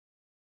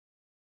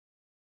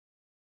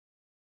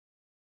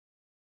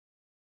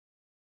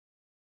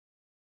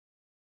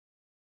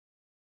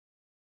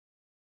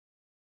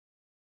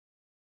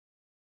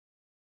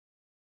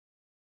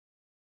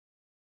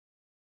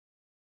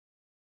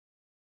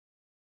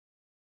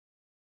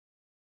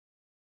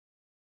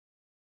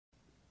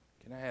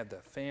Can I have the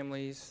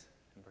families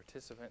and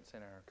participants in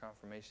our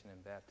confirmation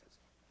and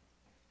baptism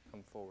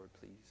come forward,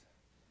 please?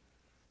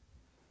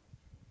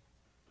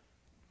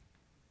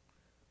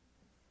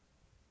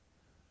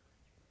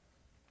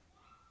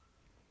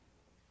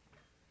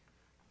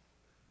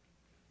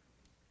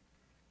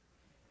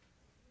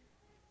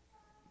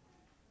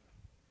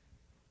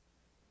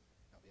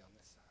 I'll be on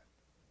this side.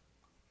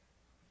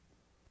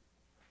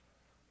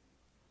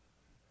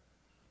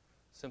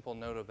 Simple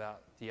note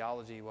about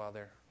theology while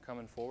they're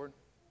coming forward.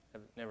 I've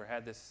never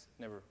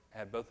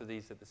had both of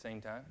these at the same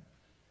time.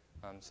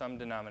 Some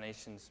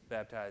denominations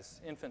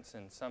baptize infants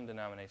and some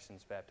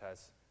denominations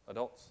baptize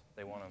adults.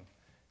 They want them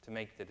to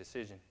make the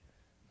decision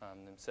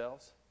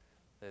themselves.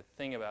 The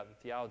thing about the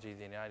theology of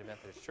the United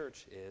Methodist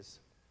Church is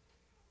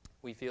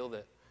we feel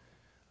that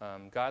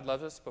God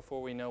loves us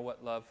before we know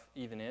what love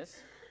even is.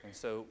 And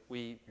so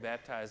we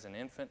baptize an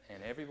infant,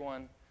 and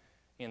everyone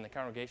in the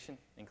congregation,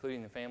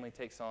 including the family,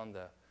 takes on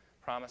the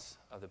promise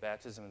of the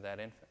baptism of that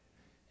infant.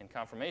 And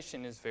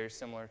confirmation is very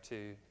similar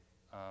to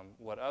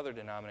what other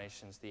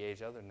denominations, the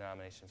age other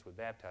denominations would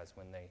baptize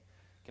when they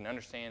can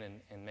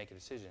understand and make a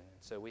decision. And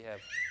so we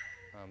have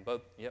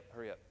both,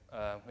 hurry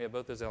up. We have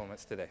both those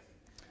elements today.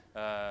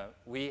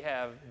 We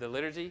have, the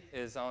liturgy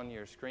is on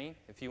your screen.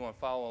 If you want to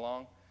follow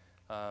along,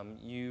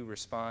 you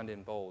respond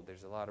in bold.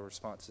 There's a lot of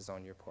responses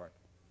on your part.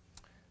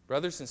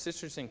 Brothers and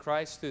sisters in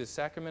Christ, through the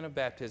sacrament of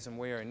baptism,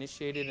 we are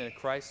initiated in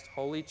Christ's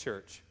holy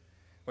church.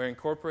 We're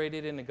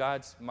incorporated into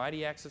God's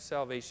mighty acts of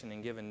salvation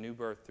and given new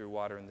birth through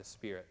water and the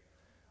Spirit.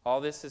 All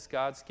this is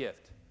God's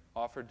gift,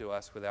 offered to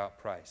us without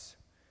price.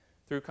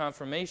 Through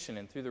confirmation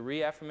and through the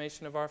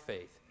reaffirmation of our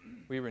faith,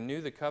 we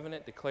renew the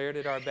covenant declared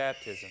at our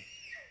baptism,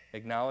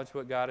 acknowledge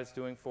what God is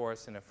doing for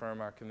us, and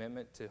affirm our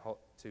commitment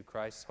to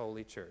Christ's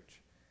holy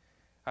church.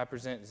 I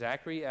present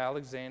Zachary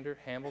Alexander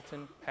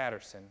Hamilton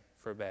Patterson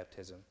for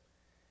baptism,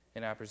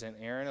 and I present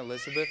Erin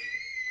Elizabeth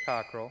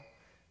Cockrell,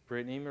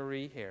 Brittany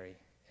Marie Harry,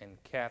 and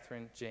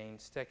Katherine Jane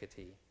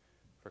Steketee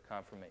for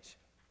confirmation.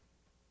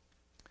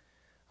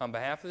 On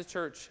behalf of the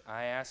church,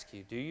 I ask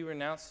you, do you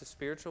renounce the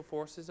spiritual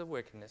forces of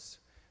wickedness,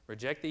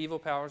 reject the evil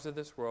powers of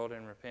this world,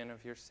 and repent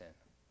of your sin?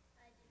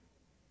 I do.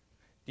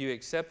 Do you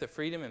accept the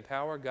freedom and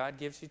power God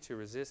gives you to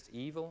resist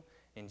evil,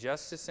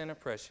 injustice, and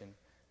oppression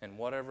in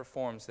whatever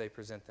forms they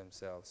present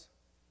themselves?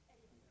 I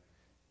do.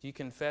 Do you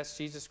confess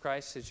Jesus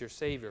Christ as your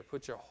Savior,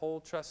 put your whole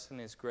trust in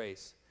His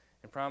grace,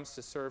 and promise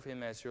to serve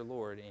Him as your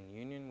Lord in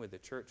union with the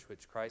church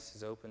which Christ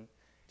has opened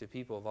to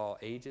people of all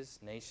ages,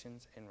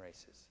 nations, and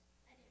races?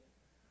 I do.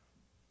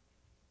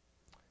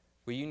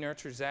 Will you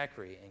nurture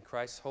Zachary in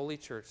Christ's holy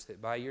church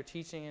that by your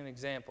teaching and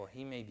example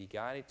he may be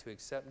guided to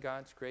accept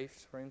God's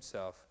grace for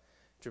himself,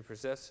 to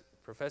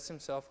profess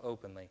himself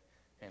openly,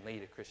 and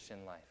lead a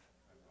Christian life?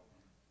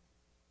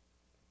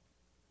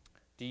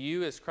 Do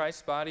you, as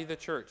Christ's body, the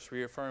church,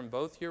 reaffirm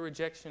both your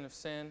rejection of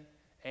sin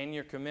and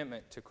your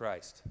commitment to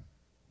Christ?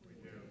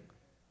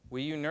 Will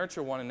you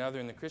nurture one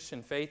another in the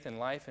Christian faith and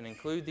life and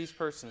include these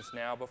persons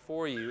now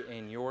before you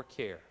in your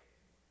care?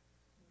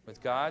 With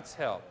God's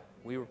help,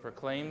 we will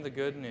proclaim the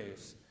good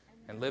news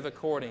and live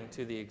according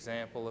to the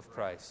example of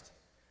Christ.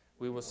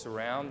 We will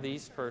surround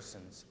these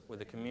persons with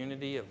a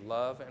community of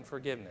love and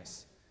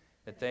forgiveness,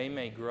 that they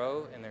may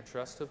grow in their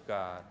trust of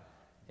God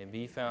and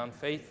be found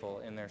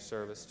faithful in their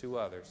service to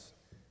others.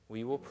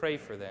 We will pray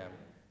for them,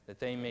 that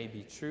they may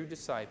be true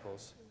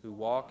disciples who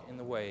walk in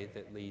the way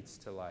that leads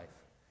to life.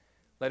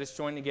 Let us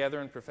join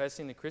together in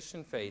professing the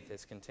Christian faith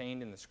as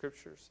contained in the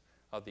Scriptures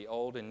of the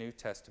Old and New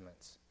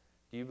Testaments.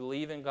 Do you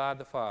believe in God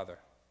the Father?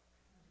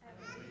 I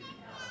believe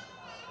in God the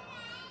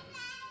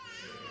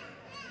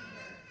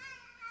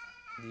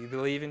Father. Do you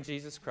believe in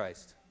Jesus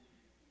Christ?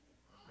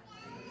 I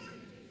believe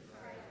in Jesus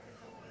Christ, His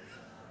only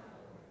Son, our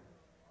Lord,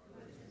 who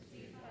was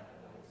conceived by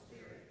the Holy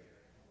Spirit,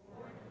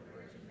 born of the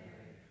Virgin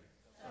Mary,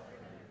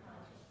 suffered under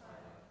Pontius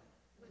Pilate,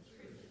 was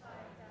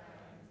crucified,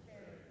 died, and was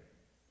buried.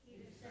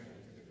 He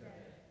descended to the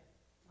dead.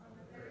 On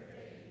the third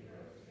day he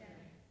rose again.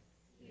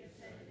 He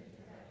ascended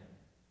into heaven,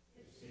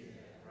 is seated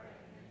at the right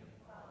hand of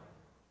the Father,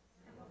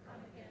 and will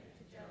come again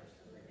to judge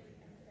the living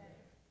and the dead.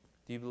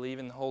 Do you believe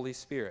in the Holy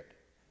Spirit?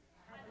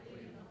 I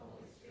believe in the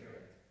Holy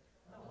Spirit,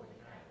 the Holy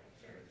Catholic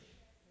Church,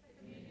 the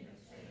communion of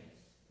saints,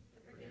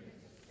 the forgiveness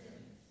of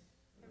sins,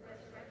 the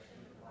resurrection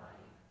of the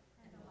body,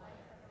 and the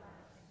life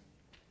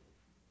everlasting.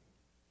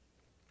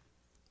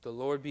 The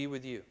Lord be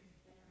with you.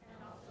 And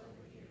also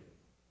with you.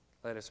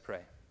 Let us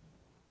pray.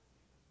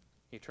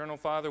 Eternal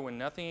Father, when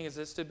nothing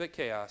existed but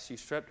chaos, you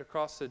swept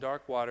across the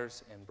dark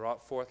waters and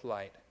brought forth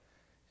light.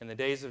 In the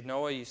days of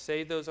Noah, you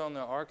saved those on the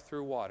ark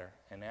through water,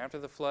 and after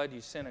the flood,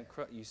 you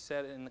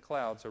set in the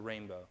clouds a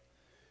rainbow.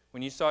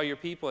 When you saw your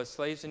people as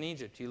slaves in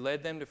Egypt, you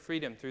led them to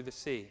freedom through the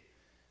sea.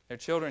 Their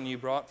children you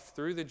brought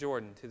through the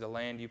Jordan to the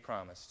land you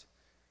promised.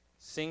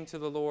 Sing to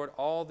the Lord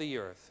all the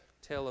earth,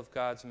 tell of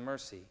God's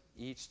mercy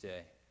each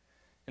day.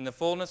 In the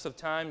fullness of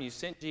time, you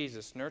sent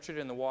Jesus, nurtured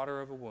in the water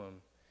of a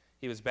womb.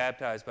 He was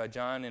baptized by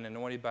John and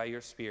anointed by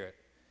your Spirit.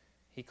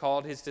 He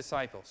called his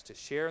disciples to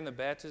share in the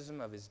baptism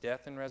of his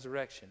death and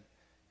resurrection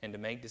and to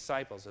make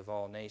disciples of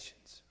all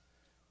nations.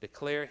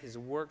 Declare his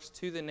works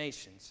to the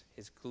nations,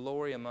 his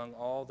glory among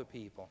all the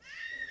people.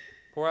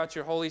 Pour out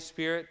your Holy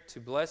Spirit to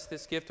bless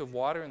this gift of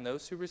water and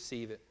those who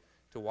receive it,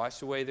 to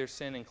wash away their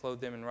sin and clothe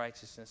them in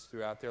righteousness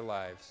throughout their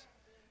lives,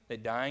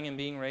 that dying and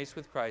being raised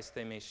with Christ,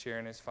 they may share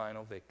in his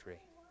final victory.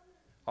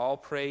 All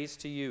praise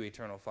to you,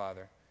 eternal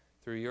Father,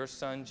 through your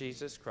Son,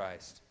 Jesus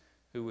Christ,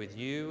 who with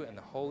you and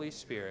the Holy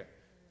Spirit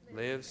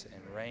lives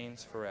and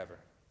reigns forever.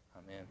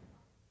 Amen.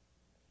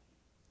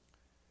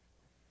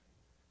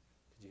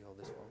 Could you hold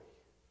this for me?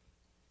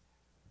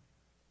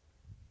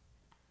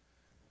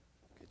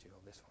 Could you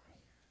hold this for me?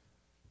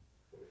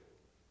 Yeah,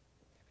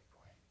 big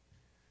boy.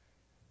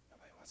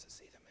 Nobody wants to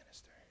see the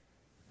minister.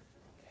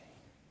 Okay.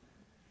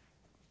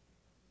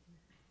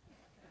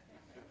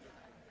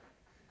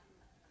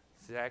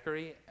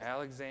 Zachary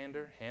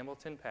Alexander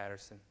Hamilton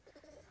Patterson,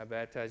 I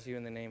baptize you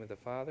in the name of the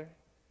Father,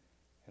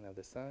 and of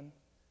the Son,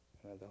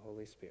 and of the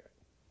Holy Spirit.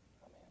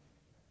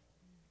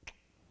 Amen.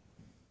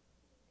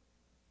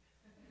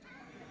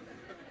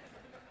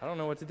 I don't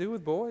know what to do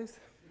with boys.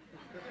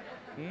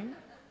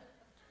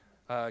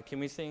 Can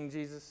we sing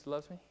Jesus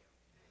Loves Me?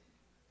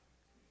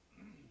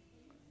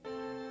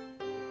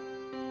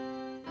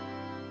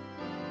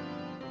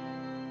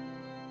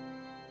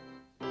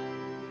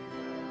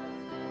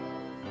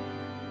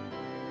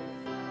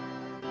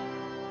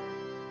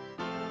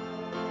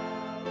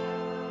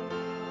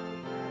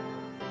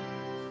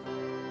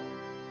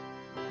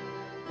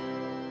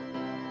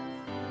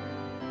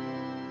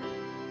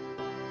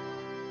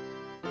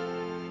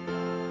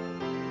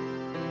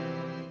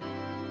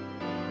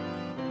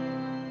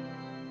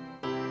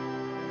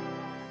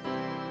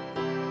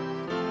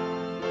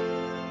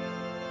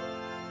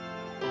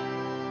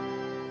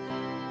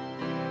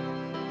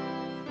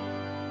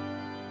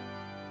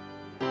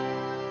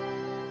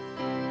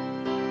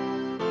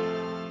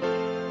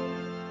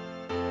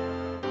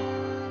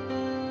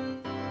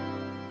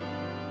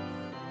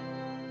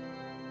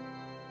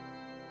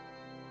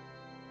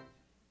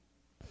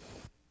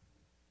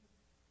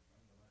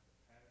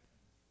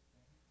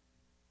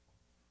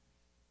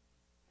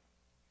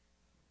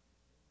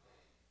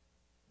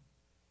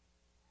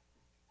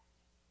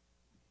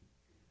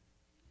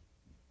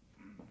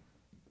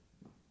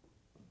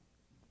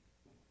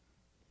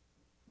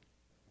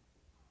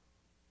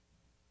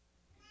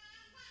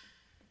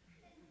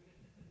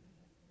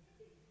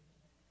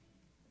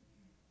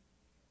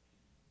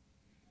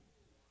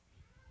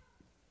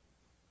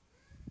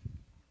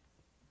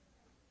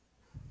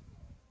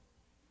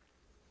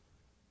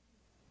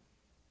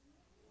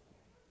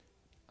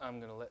 I'm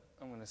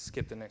going to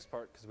skip the next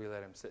part because we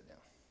let him sit down.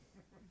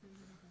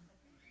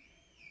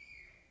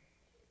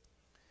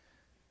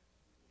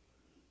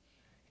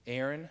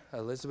 Erin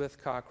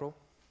Elizabeth Cockrell,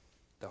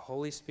 the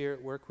Holy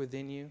Spirit work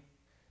within you,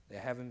 that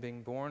having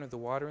been born of the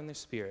water and the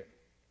Spirit,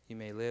 you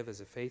may live as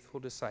a faithful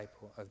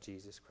disciple of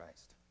Jesus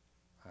Christ.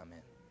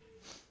 Amen.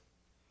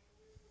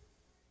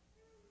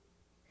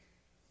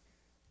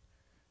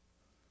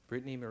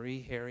 Brittany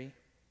Marie Harry,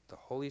 the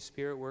Holy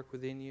Spirit work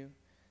within you,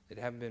 that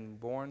having been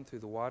born through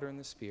the water and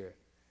the Spirit,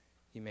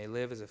 you may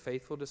live as a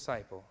faithful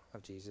disciple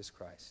of Jesus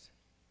Christ.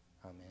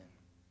 Amen.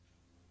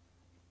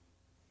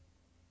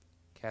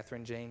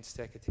 Katherine Jane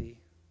Steketee,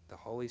 the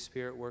Holy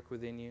Spirit work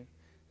within you,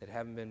 that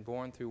having been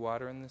born through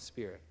water and the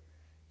Spirit,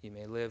 you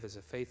may live as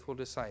a faithful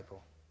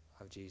disciple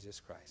of Jesus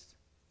Christ.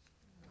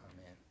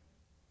 Amen.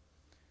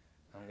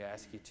 I'm going to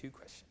ask you two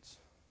questions.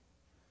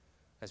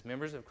 As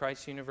members of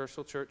Christ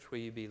Universal Church, will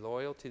you be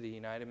loyal to the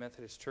United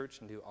Methodist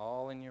Church and do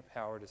all in your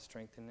power to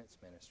strengthen its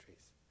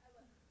ministries?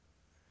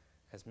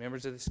 As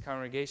members of this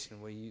congregation,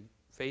 will you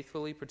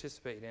faithfully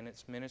participate in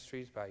its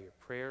ministries by your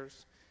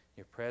prayers,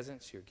 your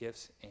presence, your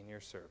gifts, and your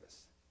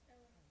service?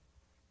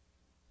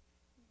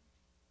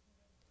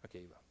 Okay,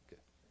 you will. Good.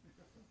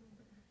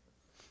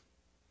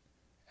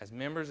 As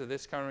members of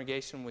this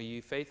congregation, will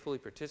you faithfully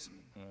participate?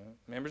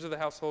 Members of the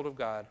household of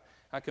God,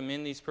 I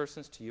commend these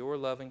persons to your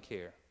love and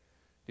care.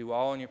 Do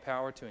all in your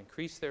power to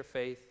increase their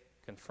faith,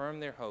 confirm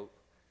their hope,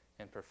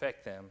 and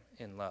perfect them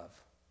in love.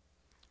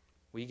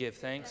 We give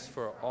thanks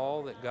for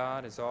all that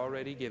God has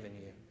already given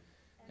you,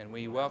 and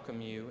we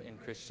welcome you in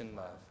Christian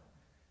love.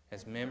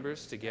 As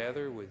members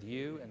together with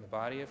you in the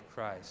body of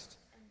Christ,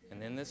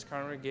 and in this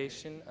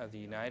congregation of the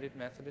United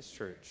Methodist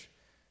Church,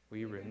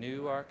 we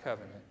renew our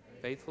covenant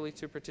faithfully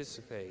to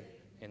participate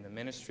in the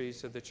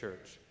ministries of the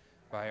church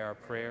by our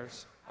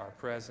prayers, our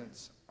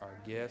presence, our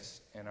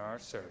gifts, and our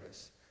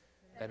service,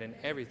 that in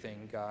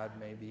everything God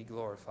may be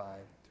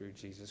glorified through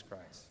Jesus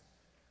Christ.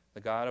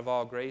 The God of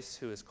all grace,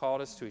 who has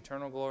called us to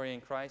eternal glory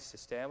in Christ,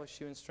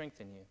 establish you and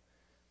strengthen you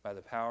by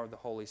the power of the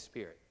Holy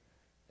Spirit,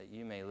 that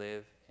you may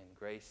live in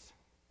grace